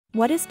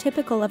What is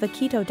typical of a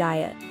keto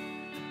diet?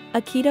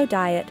 A keto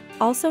diet,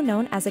 also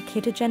known as a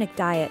ketogenic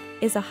diet,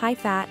 is a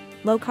high-fat,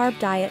 low-carb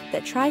diet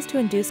that tries to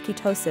induce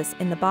ketosis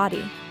in the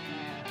body.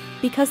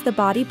 Because the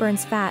body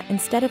burns fat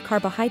instead of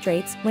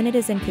carbohydrates when it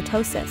is in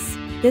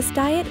ketosis, this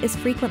diet is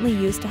frequently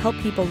used to help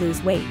people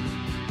lose weight.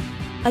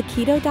 A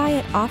keto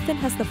diet often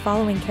has the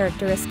following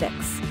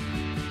characteristics.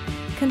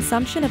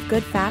 Consumption of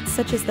good fats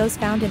such as those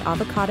found in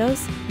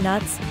avocados,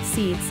 nuts,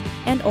 seeds,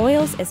 and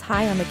oils is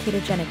high on the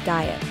ketogenic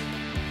diet.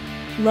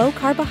 Low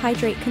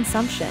carbohydrate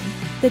consumption.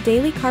 The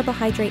daily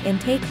carbohydrate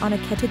intake on a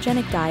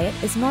ketogenic diet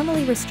is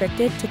normally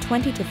restricted to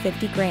 20 to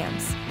 50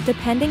 grams,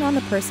 depending on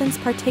the person's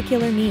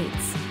particular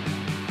needs.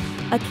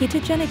 A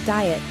ketogenic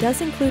diet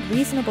does include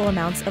reasonable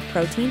amounts of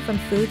protein from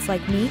foods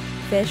like meat,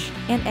 fish,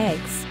 and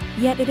eggs,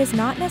 yet it is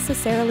not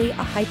necessarily a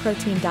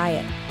high-protein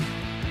diet.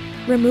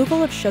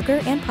 Removal of sugar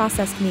and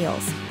processed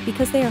meals,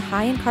 because they are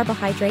high in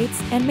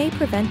carbohydrates and may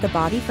prevent the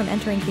body from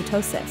entering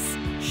ketosis.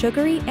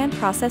 Sugary and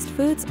processed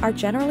foods are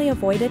generally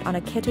avoided on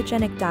a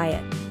ketogenic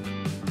diet.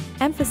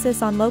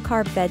 Emphasis on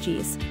low-carb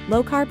veggies.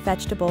 Low-carb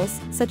vegetables,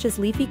 such as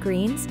leafy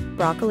greens,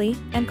 broccoli,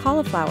 and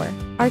cauliflower,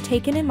 are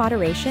taken in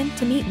moderation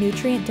to meet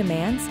nutrient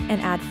demands and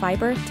add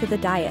fiber to the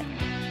diet.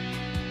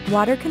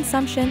 Water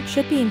consumption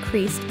should be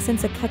increased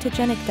since a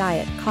ketogenic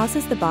diet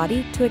causes the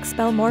body to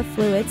expel more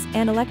fluids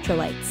and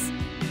electrolytes.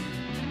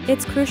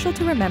 It's crucial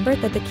to remember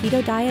that the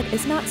keto diet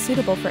is not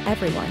suitable for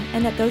everyone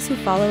and that those who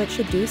follow it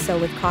should do so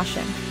with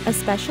caution,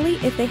 especially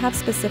if they have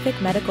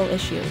specific medical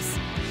issues.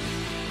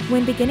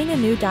 When beginning a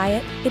new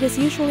diet, it is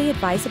usually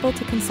advisable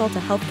to consult a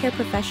healthcare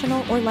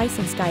professional or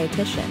licensed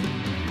dietitian.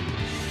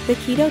 The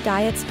keto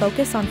diet's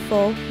focus on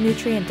full,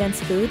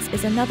 nutrient-dense foods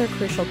is another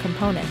crucial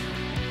component.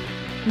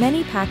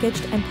 Many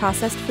packaged and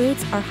processed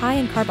foods are high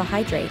in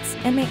carbohydrates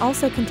and may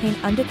also contain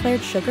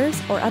undeclared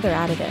sugars or other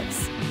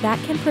additives that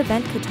can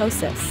prevent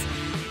ketosis.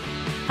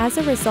 As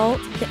a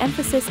result, the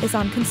emphasis is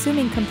on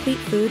consuming complete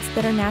foods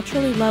that are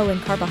naturally low in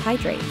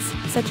carbohydrates,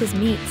 such as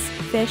meats,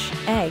 fish,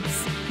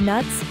 eggs,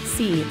 nuts,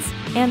 seeds,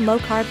 and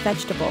low-carb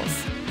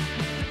vegetables.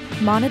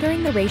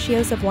 Monitoring the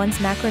ratios of one's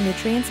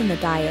macronutrients in the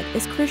diet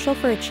is crucial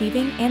for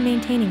achieving and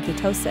maintaining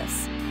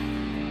ketosis.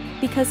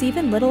 Because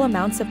even little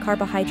amounts of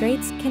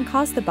carbohydrates can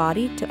cause the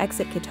body to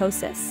exit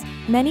ketosis,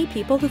 many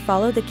people who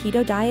follow the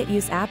keto diet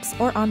use apps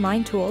or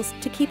online tools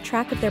to keep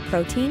track of their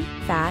protein,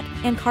 fat,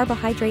 and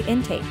carbohydrate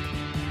intake.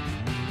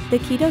 The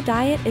keto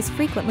diet is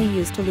frequently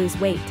used to lose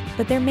weight,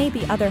 but there may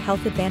be other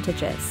health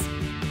advantages.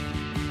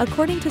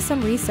 According to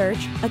some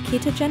research, a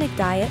ketogenic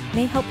diet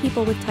may help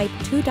people with type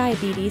 2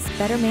 diabetes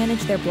better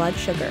manage their blood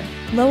sugar,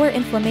 lower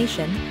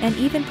inflammation, and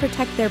even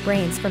protect their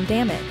brains from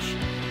damage.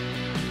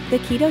 The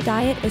keto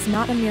diet is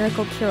not a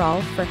miracle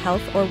cure-all for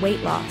health or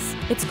weight loss.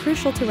 It's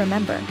crucial to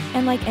remember,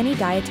 and like any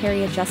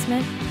dietary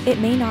adjustment, it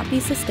may not be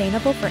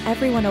sustainable for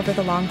everyone over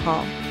the long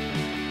haul.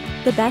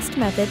 The best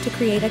method to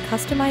create a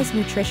customized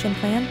nutrition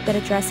plan that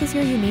addresses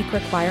your unique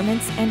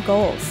requirements and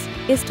goals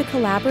is to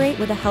collaborate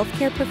with a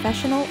healthcare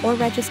professional or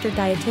registered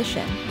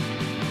dietitian.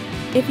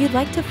 If you'd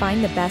like to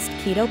find the best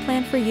keto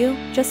plan for you,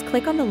 just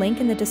click on the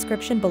link in the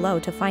description below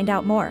to find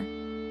out more.